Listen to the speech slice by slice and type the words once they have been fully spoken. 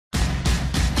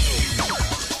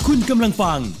คุณกำลัง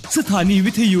ฟังสถานี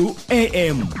วิทยุ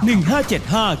AM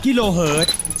 1575กิโลเฮิรต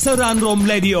ซ์สรานรม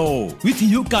เรดิโอวิท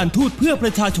ยุการทูตเพื่อปร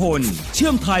ะชาชนเชื่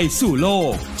อมไทยสู่โล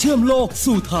กเชื่อมโลก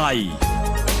สู่ไทย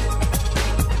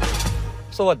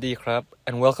สวัสดีครับ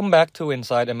and welcome back to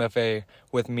Inside MFA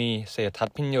with me เศรษฐัฐ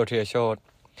พิญโยเทียโชติ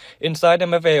Inside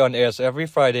MFA on airs every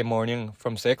Friday morning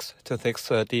from 6 to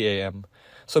 6:30 a.m.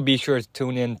 So be sure to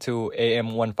tune in to AM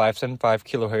 1575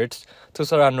 kHz to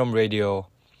Saranrom Radio,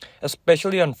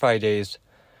 especially on Fridays.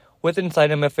 With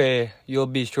Inside MFA,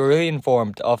 you'll be surely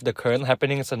informed of the current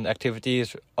happenings and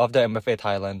activities of the MFA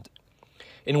Thailand,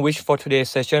 in which for today's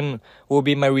session will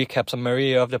be my recap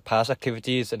summary of the past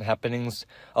activities and happenings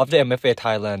of the MFA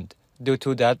Thailand, due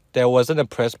to that there wasn't a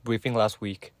press briefing last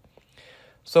week.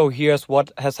 So here's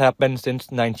what has happened since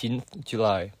 19th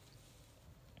July.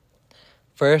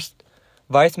 First,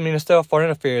 Vice Minister of Foreign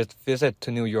Affairs visit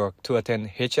to New York to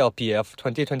attend HLPF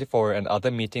 2024 and other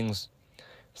meetings.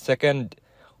 Second,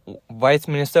 Vice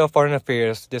Minister of Foreign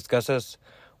Affairs discusses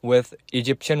with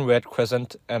Egyptian Red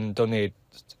Crescent and donates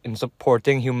in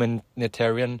supporting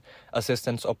humanitarian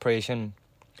assistance operation.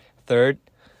 Third,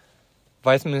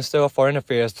 Vice Minister of Foreign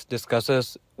Affairs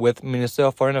discusses with Minister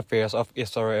of Foreign Affairs of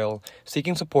Israel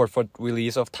seeking support for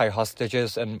release of Thai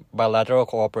hostages and bilateral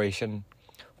cooperation.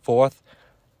 Fourth,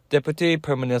 Deputy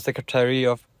Permanent Secretary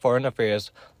of Foreign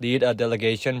Affairs lead a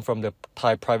delegation from the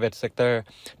Thai private sector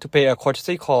to pay a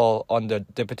courtesy call on the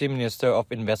Deputy Minister of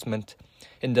Investment,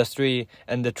 Industry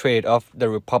and the Trade of the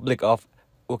Republic of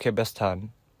Uzbekistan.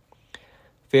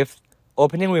 Fifth,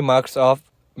 opening remarks of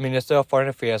Minister of Foreign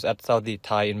Affairs at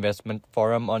Saudi-Thai Investment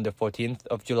Forum on the 14th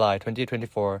of July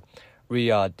 2024,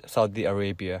 Riyadh, Saudi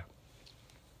Arabia.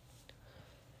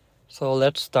 So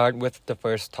let's start with the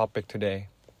first topic today.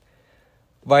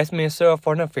 Vice Minister of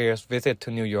Foreign Affairs visit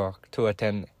to New York to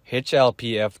attend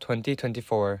HLPF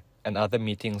 2024 and other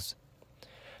meetings.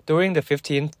 During the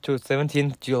 15th to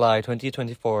 17th July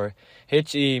 2024,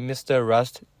 HE Mr.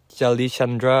 Rust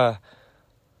Jalichandra,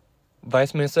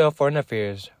 Vice Minister of Foreign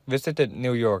Affairs, visited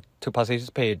New York to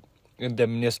participate in the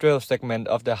ministerial segment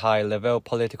of the High-Level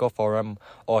Political Forum,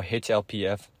 or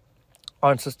HLPF,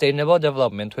 on Sustainable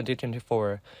Development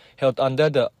 2024, held under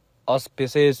the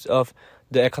auspices of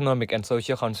the Economic and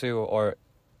Social Council, or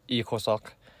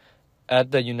ECOSOC,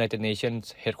 at the United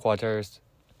Nations headquarters.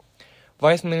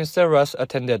 Vice Minister Russ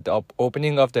attended the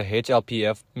opening of the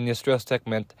HLPF ministerial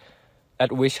segment,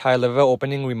 at which high-level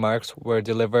opening remarks were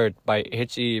delivered by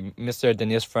HE Mr.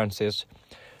 Denis Francis,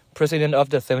 President of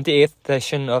the 78th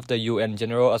session of the UN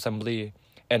General Assembly,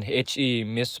 and HE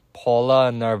Ms.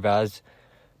 Paula Narvaez,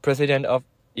 President of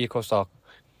ECOSOC.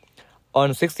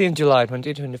 On 16 July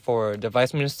 2024, the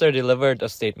Vice Minister delivered a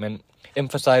statement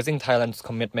emphasizing Thailand's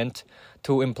commitment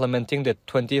to implementing the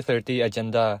 2030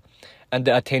 Agenda and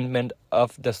the attainment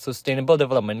of the Sustainable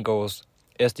Development Goals,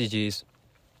 SDGs,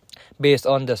 based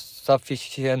on the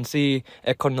Sufficiency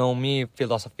Economy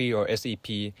Philosophy, or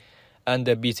SEP, and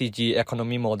the BCG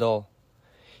Economy Model.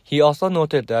 He also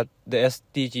noted that the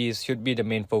SDGs should be the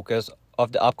main focus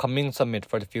of the upcoming summit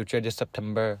for the future this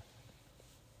September.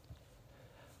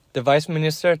 The Vice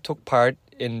Minister took part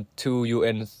in two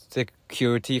UN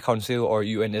Security Council, or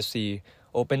UNSC,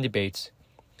 open debates.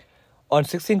 On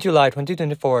 16 July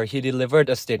 2024, he delivered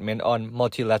a statement on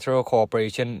multilateral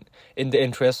cooperation in the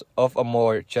interest of a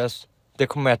more just,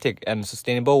 democratic, and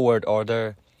sustainable world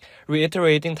order,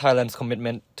 reiterating Thailand's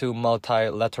commitment to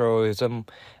multilateralism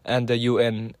and the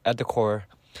UN at the core,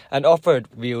 and offered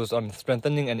views on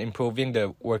strengthening and improving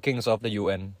the workings of the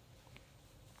UN.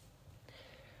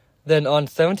 Then on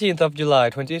 17th of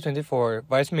July 2024,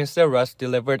 Vice Minister Russ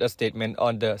delivered a statement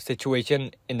on the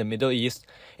situation in the Middle East,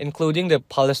 including the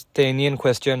Palestinian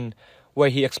question, where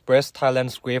he expressed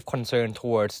Thailand's grave concern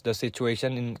towards the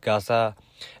situation in Gaza,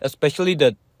 especially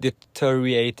the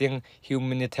deteriorating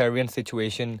humanitarian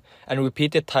situation, and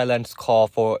repeated Thailand's call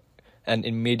for an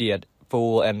immediate,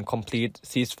 full and complete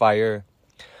ceasefire,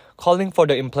 calling for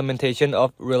the implementation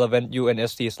of relevant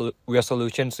UNSC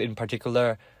resolutions, in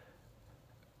particular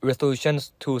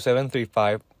Resolutions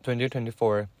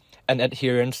 2735/2024, and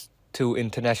adherence to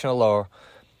international law.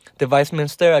 The Vice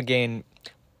Minister again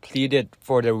pleaded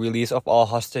for the release of all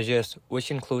hostages,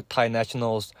 which include Thai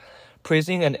nationals,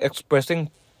 praising and expressing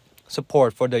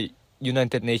support for the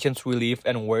United Nations Relief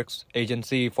and Works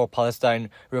Agency for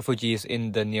Palestine Refugees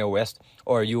in the Near West,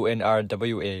 or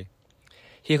UNRWA.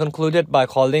 He concluded by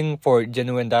calling for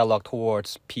genuine dialogue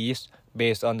towards peace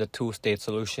based on the two-state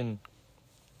solution.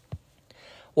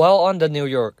 While on the New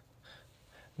York,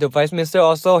 the Vice Minister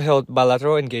also held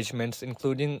bilateral engagements,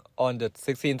 including on the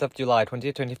 16th of July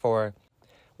 2024,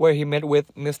 where he met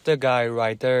with Mr. Guy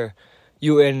Ryder,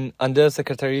 UN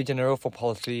Under-Secretary General for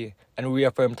Policy, and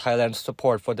reaffirmed Thailand's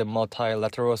support for the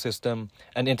multilateral system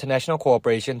and international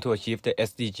cooperation to achieve the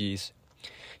SDGs.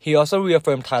 He also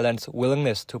reaffirmed Thailand's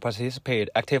willingness to participate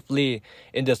actively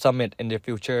in the summit in the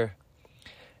future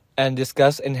and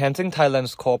discussed enhancing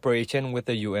Thailand's cooperation with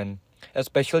the UN,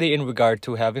 especially in regard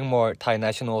to having more Thai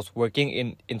nationals working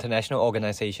in international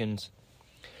organizations.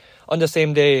 On the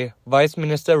same day, Vice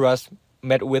Minister Russ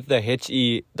met with the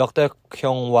HE Dr.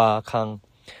 Kyung-Hwa Kang,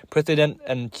 President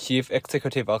and Chief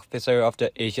Executive Officer of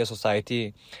the Asia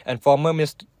Society and former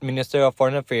Minister of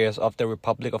Foreign Affairs of the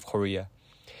Republic of Korea.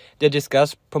 They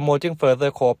discussed promoting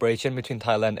further cooperation between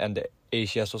Thailand and the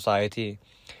Asia Society,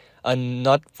 a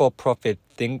not-for-profit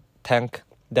think tank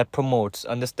that promotes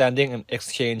understanding and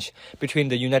exchange between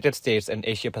the United States and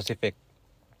Asia Pacific.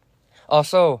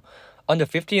 Also, on the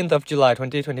 15th of July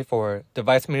 2024, the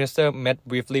Vice Minister met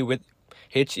briefly with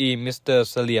HE Mr.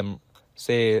 Saliam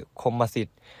Se Komasit,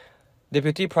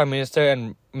 Deputy Prime Minister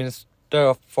and Minister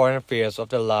of Foreign Affairs of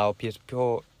the Lao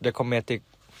People Democratic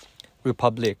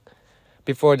Republic,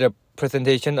 before the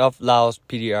presentation of Laos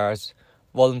PDR's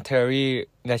Voluntary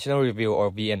National Review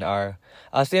or VNR,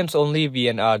 ASEAN's only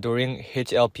VNR during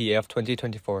HLPF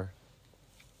 2024.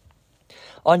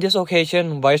 On this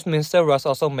occasion, Vice Minister Russ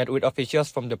also met with officials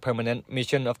from the Permanent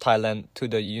Mission of Thailand to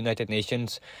the United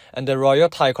Nations and the Royal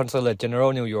Thai Consulate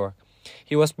General, New York.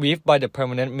 He was briefed by the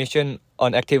Permanent Mission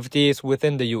on activities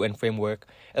within the UN framework,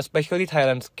 especially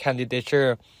Thailand's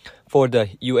candidature for the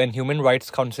UN Human Rights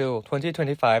Council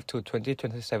 2025 to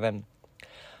 2027.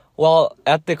 While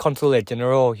at the Consulate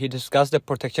General, he discussed the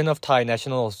protection of Thai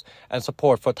nationals and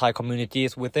support for Thai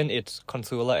communities within its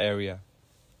consular area.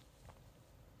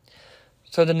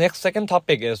 So the second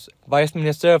topic is Vice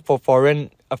Minister for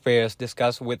Foreign Affairs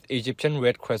discussed with Egyptian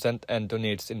Red Crescent and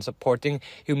donates in supporting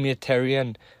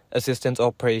humanitarian assistance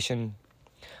operation.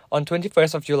 On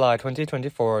 21st of July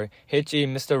 2024, HE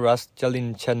Mr. Ras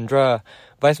Jalin Chandra,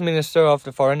 Vice Minister of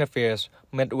the Foreign Affairs,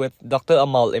 met with Dr.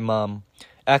 Amal Imam,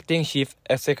 Acting Chief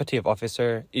Executive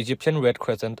Officer, Egyptian Red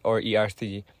Crescent or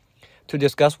ERC, to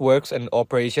discuss works and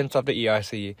operations of the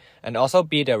ERC and also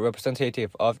be the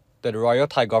representative of the Royal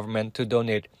Thai government to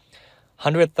donate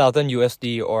 100,000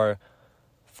 USD or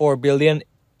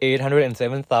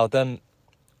 4,807,000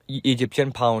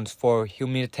 Egyptian pounds for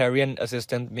humanitarian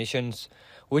assistance missions,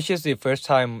 which is the first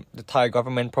time the Thai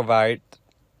government provides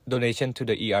donation to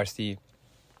the ERC.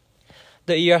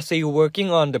 The ERC, working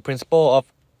on the principle of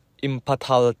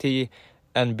impartiality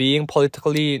and being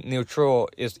politically neutral,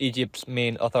 is Egypt's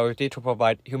main authority to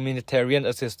provide humanitarian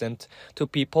assistance to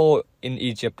people in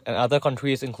Egypt and other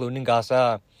countries including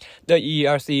Gaza. The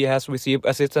ERC has received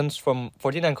assistance from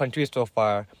 49 countries so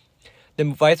far. The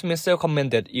Vice Minister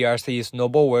commended ERC's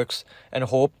noble works and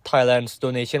hoped Thailand's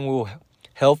donation will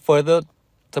help further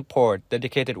support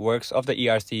dedicated works of the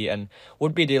ERC and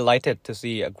would be delighted to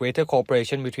see a greater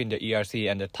cooperation between the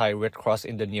ERC and the Thai Red Cross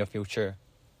in the near future.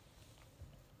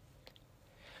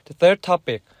 The third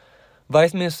topic,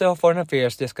 Vice Minister of Foreign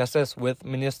Affairs discusses with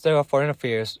Minister of Foreign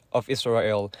Affairs of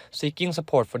Israel seeking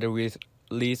support for the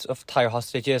release of Thai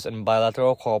hostages and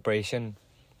bilateral cooperation.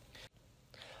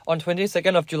 On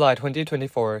 22nd of July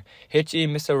 2024, HE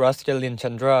Mr. Ras Jalin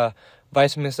Chandra,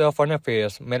 Vice Minister of Foreign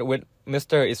Affairs, met with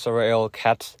Mr. Israel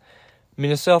Katz,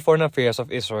 Minister of Foreign Affairs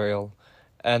of Israel,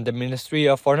 and the Ministry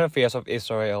of Foreign Affairs of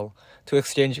Israel to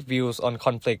exchange views on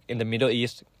conflict in the Middle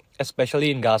East,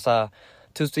 especially in Gaza,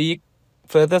 to seek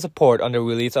further support on the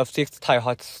release of 6 Thai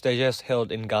hostages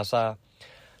held in Gaza.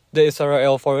 The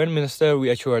Israel Foreign Minister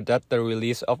reassured that the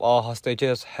release of all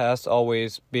hostages has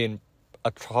always been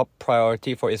a top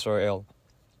priority for Israel.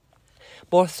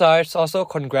 Both sides also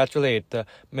congratulate the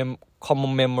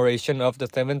commemoration of the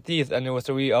 70th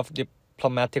anniversary of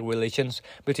diplomatic relations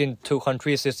between two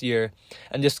countries this year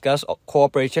and discuss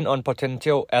cooperation on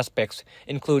potential aspects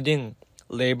including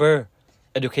labor,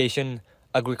 education,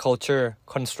 agriculture,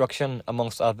 construction,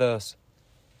 amongst others.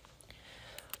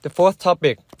 The fourth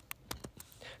topic,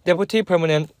 Deputy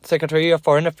Permanent Secretary of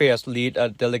Foreign Affairs lead a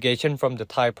delegation from the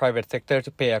Thai private sector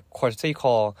to pay a courtesy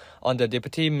call on the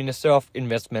Deputy Minister of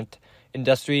Investment,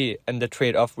 Industry and the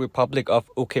Trade of Republic of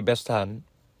Uzbekistan.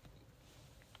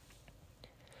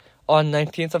 On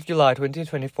 19th of July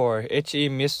 2024, HE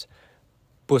Ms.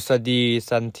 Pusadi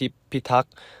Santipitak,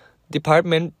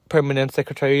 Department Permanent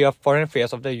Secretary of Foreign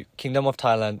Affairs of the Kingdom of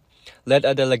Thailand, led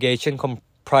a delegation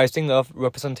comprising of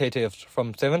representatives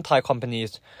from 7 Thai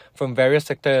companies from various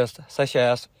sectors such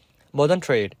as modern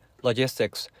trade,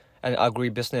 logistics, and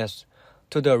agribusiness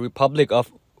to the Republic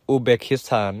of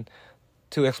Uzbekistan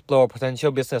to explore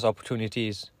potential business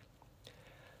opportunities.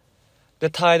 The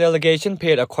Thai delegation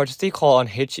paid a courtesy call on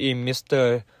HE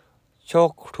Mr.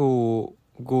 Chokhtru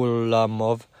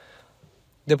Gulamov,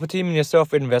 Deputy Minister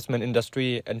of Investment,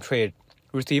 Industry and Trade,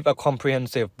 received a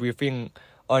comprehensive briefing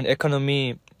on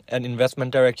economy and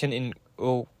investment direction in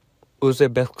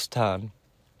Uzbekistan.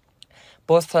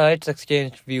 Both sides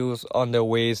exchanged views on the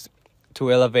ways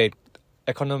to elevate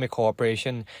economic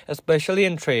cooperation, especially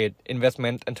in trade,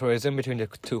 investment, and tourism between the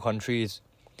two countries.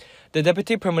 The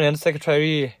Deputy Permanent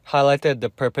Secretary highlighted the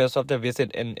purpose of the visit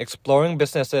in exploring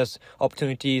businesses,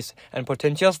 opportunities, and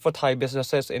potentials for Thai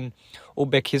businesses in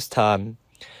Uzbekistan,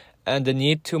 and the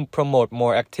need to promote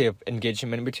more active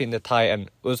engagement between the Thai and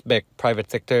Uzbek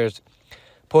private sectors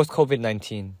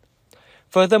post-COVID-19.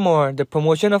 Furthermore, the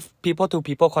promotion of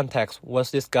people-to-people contacts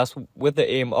was discussed with the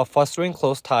aim of fostering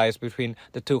close ties between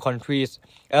the two countries,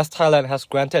 as Thailand has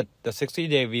granted the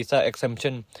 60-day visa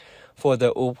exemption for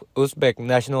the Uzbek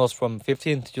nationals from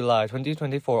 15th July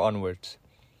 2024 onwards.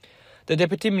 The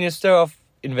Deputy Minister of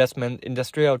Investment,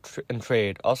 Industrial and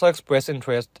Trade also expressed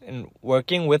interest in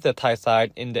working with the Thai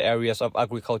side in the areas of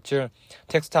agriculture,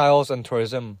 textiles, and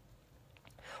tourism.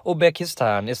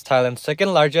 Uzbekistan is Thailand's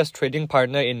second-largest trading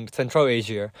partner in Central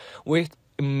Asia, with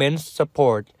immense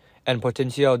support and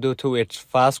potential due to its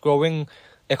fast-growing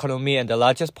economy and the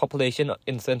largest population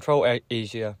in Central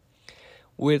Asia,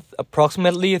 with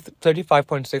approximately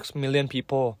 35.6 million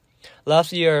people.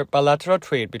 Last year, bilateral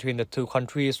trade between the two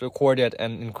countries recorded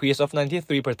an increase of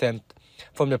 93%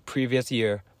 from the previous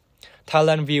year.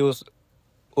 Thailand views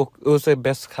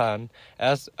Uzbekistan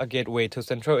as a gateway to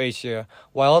Central Asia,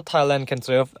 while Thailand can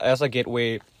serve as a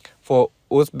gateway for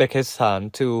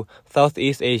Uzbekistan to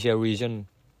Southeast Asia region.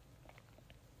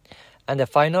 And the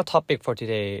final topic for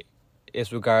today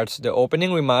is regards the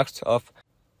opening remarks of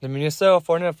the Minister of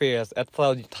Foreign Affairs at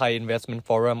Saudi Thai Investment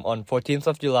Forum on 14th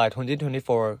of July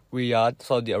 2024, Riyadh,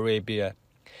 Saudi Arabia.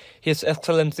 His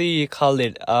Excellency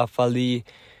Khalid Al-Fali,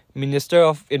 Minister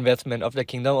of Investment of the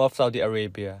Kingdom of Saudi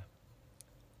Arabia.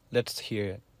 Let's hear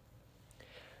it.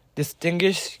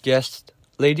 Distinguished guests,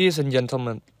 ladies and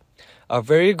gentlemen, a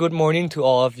very good morning to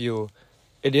all of you.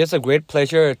 It is a great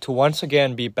pleasure to once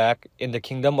again be back in the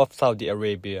Kingdom of Saudi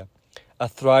Arabia, a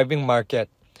thriving market,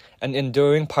 an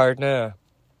enduring partner,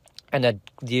 and a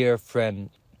dear friend.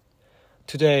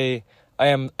 Today, I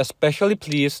am especially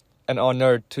pleased and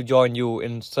honored to join you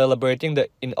in celebrating the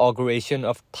inauguration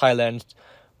of Thailand's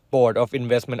Board of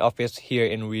Investment Office here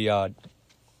in Riyadh.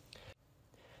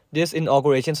 This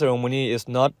inauguration ceremony is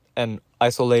not an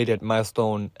isolated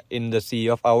milestone in the sea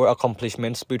of our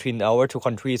accomplishments between our two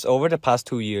countries over the past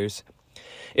 2 years.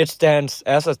 It stands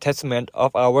as a testament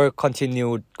of our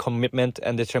continued commitment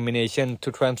and determination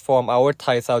to transform our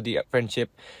Thai-Saudi friendship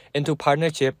into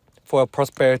partnership for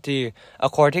prosperity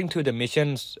according to the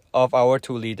missions of our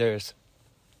two leaders.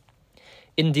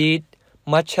 Indeed,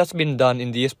 much has been done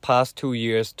in these past 2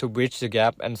 years to bridge the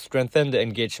gap and strengthen the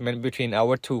engagement between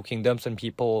our two kingdoms and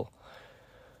people.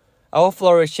 Our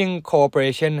flourishing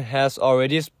cooperation has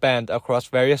already spanned across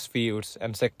various fields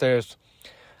and sectors.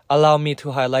 Allow me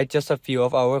to highlight just a few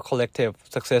of our collective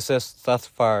successes thus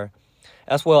far,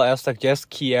 as well as suggest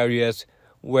key areas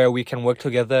where we can work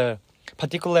together,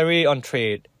 particularly on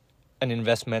trade and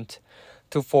investment,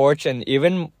 to forge an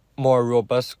even more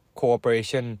robust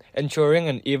cooperation, ensuring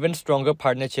an even stronger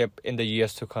partnership in the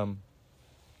years to come.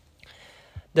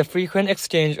 The frequent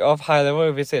exchange of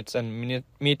high-level visits and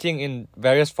meeting in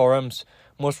various forums,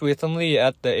 most recently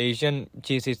at the Asian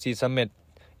GCC Summit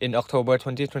in October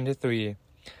 2023,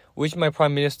 which my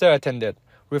Prime Minister attended,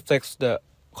 reflects the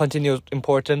continued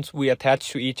importance we attach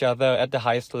to each other at the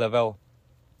highest level.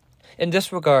 In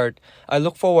this regard, I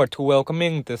look forward to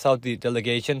welcoming the Saudi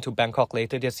delegation to Bangkok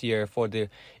later this year for the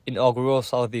inaugural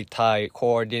Saudi-Thai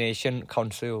Coordination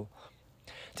Council.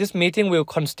 This meeting will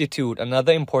constitute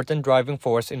another important driving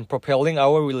force in propelling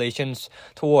our relations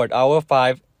toward our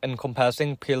 5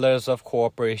 encompassing pillars of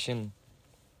cooperation.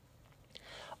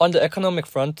 On the economic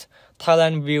front,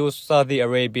 Thailand views Saudi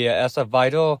Arabia as a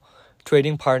vital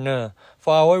trading partner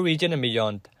for our region and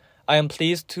beyond. I am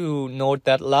pleased to note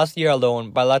that last year alone,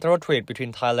 bilateral trade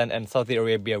between Thailand and Saudi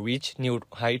Arabia reached new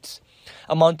heights,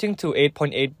 amounting to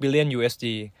 $8.8 billion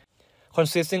USD,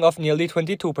 consisting of nearly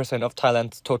 22% of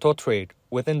Thailand's total trade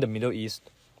within the Middle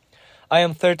East. I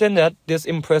am certain that this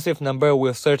impressive number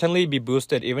will certainly be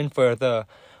boosted even further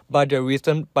by the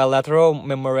recent bilateral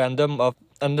memorandum of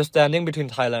understanding between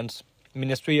Thailand's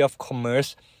Ministry of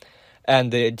Commerce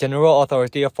and the General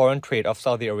Authority of Foreign Trade of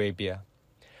Saudi Arabia.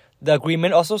 The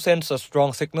agreement also sends a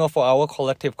strong signal for our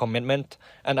collective commitment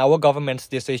and our government's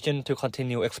decision to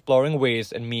continue exploring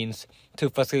ways and means to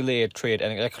facilitate trade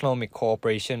and economic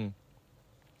cooperation.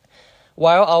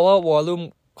 While our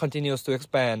volume continues to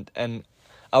expand and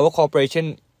our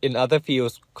cooperation in other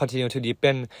fields continue to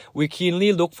deepen, we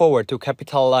keenly look forward to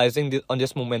capitalizing on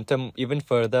this momentum even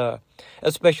further,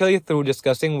 especially through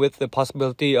discussing with the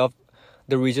possibility of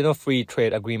the Regional Free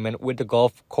Trade Agreement with the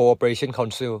Gulf Cooperation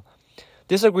Council.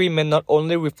 This agreement not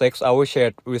only reflects our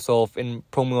shared resolve in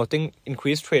promoting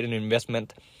increased trade and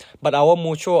investment, but our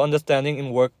mutual understanding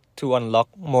in work to unlock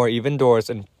more even doors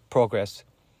and progress,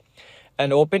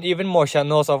 and open even more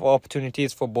channels of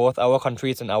opportunities for both our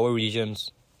countries and our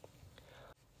regions.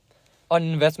 On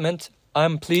investment, I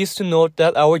am pleased to note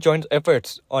that our joint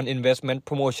efforts on investment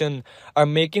promotion are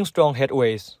making strong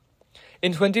headways.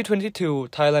 In 2022,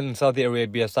 Thailand and Saudi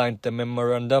Arabia signed the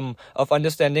Memorandum of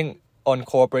Understanding on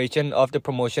Cooperation of the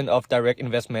Promotion of Direct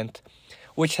Investment,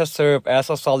 which has served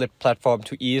as a solid platform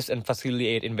to ease and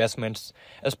facilitate investments,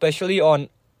 especially on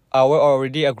our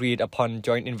already agreed upon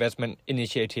joint investment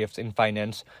initiatives in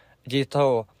finance,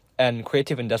 digital, and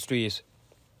creative industries.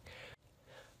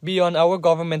 Beyond our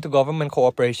government-to-government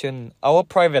cooperation, our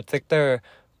private sector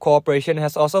cooperation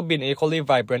has also been equally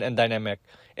vibrant and dynamic.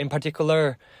 In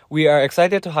particular, we are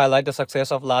excited to highlight the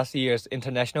success of last year's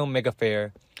International Mega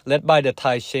Fair, led by the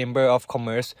Thai Chamber of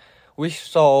Commerce, which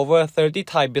saw over 30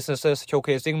 Thai businesses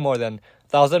showcasing more than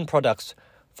 1,000 products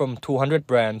from 200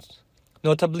 brands,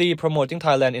 notably promoting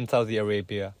Thailand in Saudi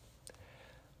Arabia.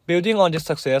 Building on this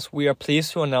success, we are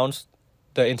pleased to announce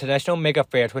the International Mega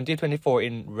Fair 2024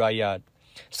 in Riyadh,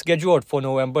 scheduled for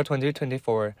November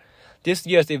 2024. This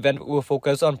year's event will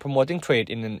focus on promoting trade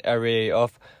in an array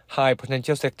of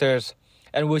high-potential sectors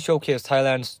and will showcase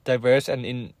Thailand's diverse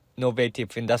and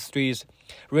innovative industries,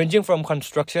 ranging from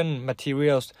construction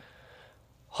materials,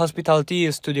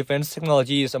 hospitalities to defense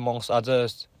technologies, amongst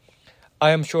others.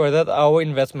 I am sure that our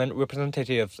investment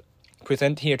representatives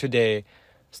present here today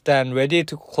stand ready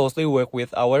to closely work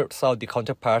with our Saudi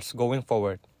counterparts going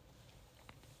forward.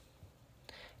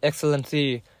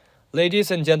 Excellency,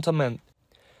 ladies and gentlemen,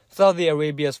 Saudi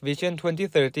Arabia's Vision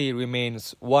 2030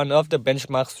 remains one of the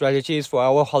benchmark strategies for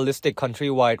our holistic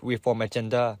countrywide reform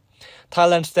agenda.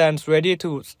 Thailand stands ready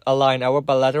to align our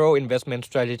bilateral investment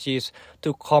strategies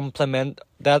to complement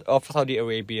that of Saudi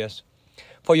Arabia's.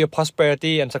 For your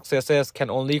prosperity and successes can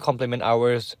only complement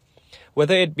ours,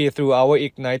 whether it be through our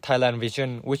Ignite Thailand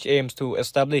vision, which aims to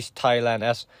establish Thailand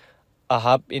as a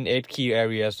hub in 8 key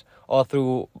areas, or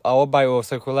through our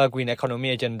bio-circular green economy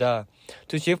agenda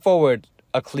to shift forward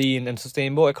a clean and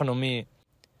sustainable economy.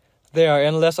 There are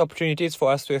endless opportunities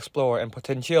for us to explore and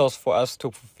potentials for us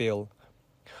to fulfill.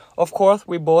 Of course,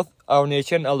 our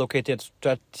nation are located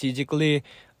strategically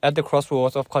at the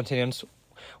crossroads of continents.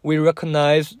 We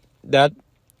recognize that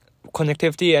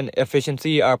connectivity and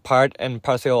efficiency are part and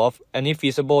parcel of any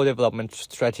feasible development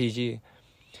strategy.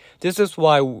 This is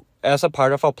why, as a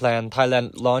part of our plan,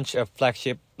 Thailand launched a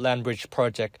flagship land bridge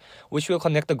project, which will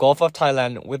connect the Gulf of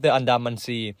Thailand with the Andaman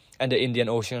Sea and the Indian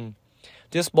Ocean.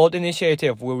 This bold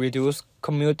initiative will reduce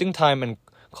commuting time and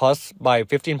costs by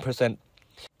 15%.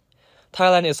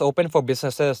 Thailand is open for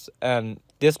businesses, and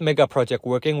this mega project,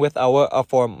 working with our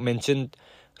aforementioned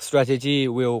strategy,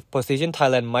 will position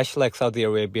Thailand much like Saudi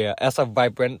Arabia as a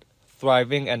vibrant,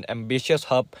 thriving, and ambitious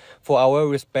hub for our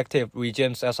respective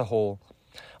regions as a whole.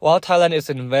 While Thailand is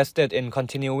invested in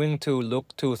continuing to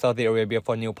look to Saudi Arabia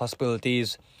for new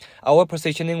possibilities, our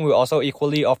positioning will also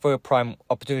equally offer prime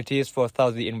opportunities for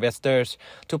Saudi investors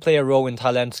to play a role in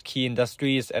Thailand's key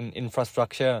industries and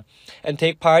infrastructure, and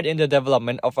take part in the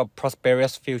development of a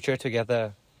prosperous future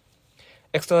together.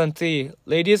 Excellency,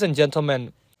 ladies and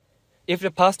gentlemen, if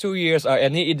the past 2 years are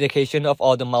any indication of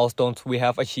all the milestones we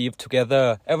have achieved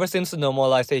together ever since the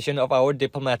normalization of our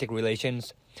diplomatic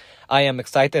relations, I am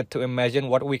excited to imagine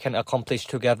what we can accomplish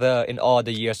together in all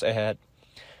the years ahead.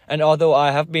 And although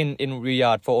I have been in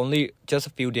Riyadh for only just a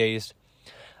few days,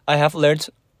 I have learned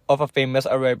of a famous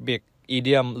Arabic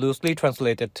idiom loosely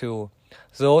translated to,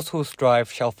 "Those who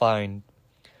strive shall find."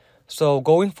 So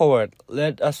going forward,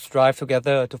 let us strive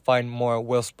together to find more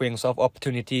wellsprings of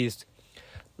opportunities.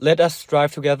 Let us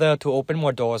strive together to open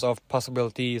more doors of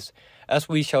possibilities, as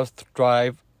we shall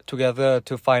strive together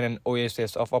to find an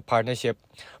oasis of a partnership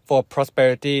for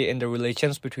prosperity in the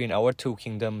relations between our two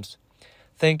kingdoms.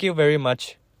 Thank you very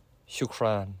much.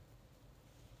 Shukran.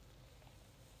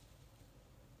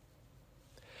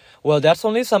 Well, that's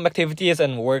only some activities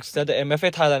and works that the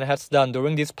MFA Thailand has done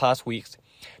during these past weeks.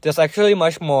 There's actually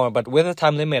much more, but with a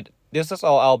time limit, this is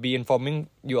all I'll be informing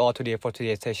you all today for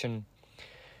today's session.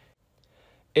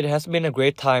 It has been a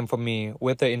great time for me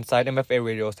with the Inside MFA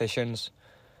radio sessions.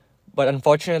 But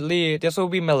unfortunately, this will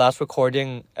be my last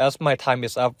recording as my time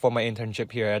is up for my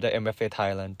internship here at the MFA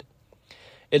Thailand.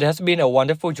 It has been a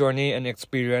wonderful journey and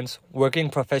experience working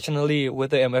professionally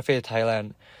with the MFA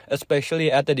Thailand,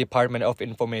 especially at the Department of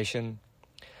Information.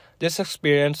 This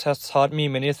experience has taught me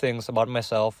many things about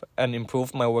myself and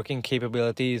improved my working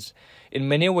capabilities in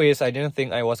many ways I didn't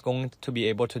think I was going to be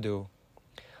able to do.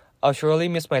 I'll surely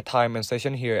miss my time and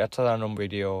session here at Saranrom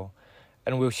Radio,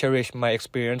 and will cherish my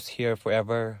experience here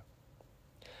forever.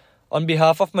 On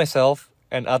behalf of myself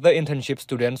and other internship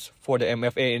students for the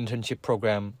MFA internship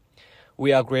program,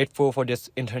 we are grateful for this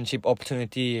internship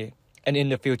opportunity, and in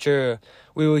the future,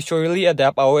 we will surely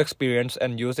adapt our experience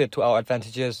and use it to our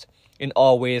advantages in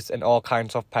all ways and all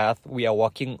kinds of paths we are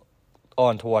walking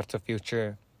on towards the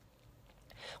future.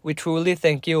 We truly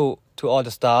thank you to all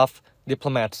the staff,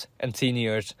 diplomats, and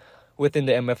seniors within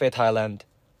the MFA Thailand.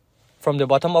 From the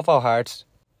bottom of our hearts,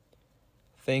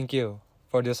 thank you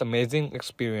for this amazing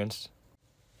experience.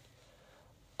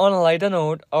 On a lighter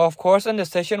note, I'll of course end the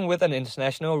session with an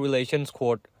international relations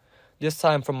quote, this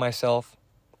time from myself.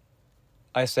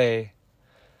 I say,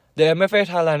 the MFA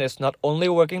Thailand is not only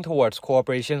working towards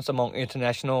cooperations among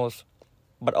internationals,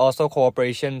 but also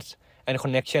cooperations and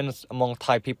connections among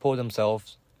Thai people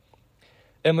themselves.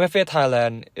 MFA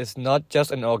Thailand is not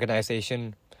just an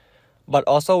organization, but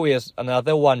also is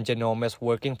another one ginormous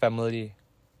working family.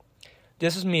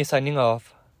 This is me signing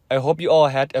off. I hope you all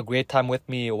had a great time with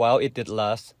me while it did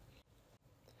last.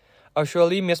 I'll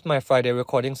surely miss my Friday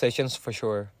recording sessions for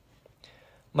sure.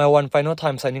 My one final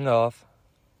time signing off.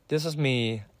 This is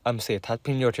me. I'm เศรษฐัฐ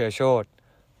พินโยเทโชติ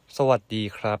สวัสดี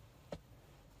ครับ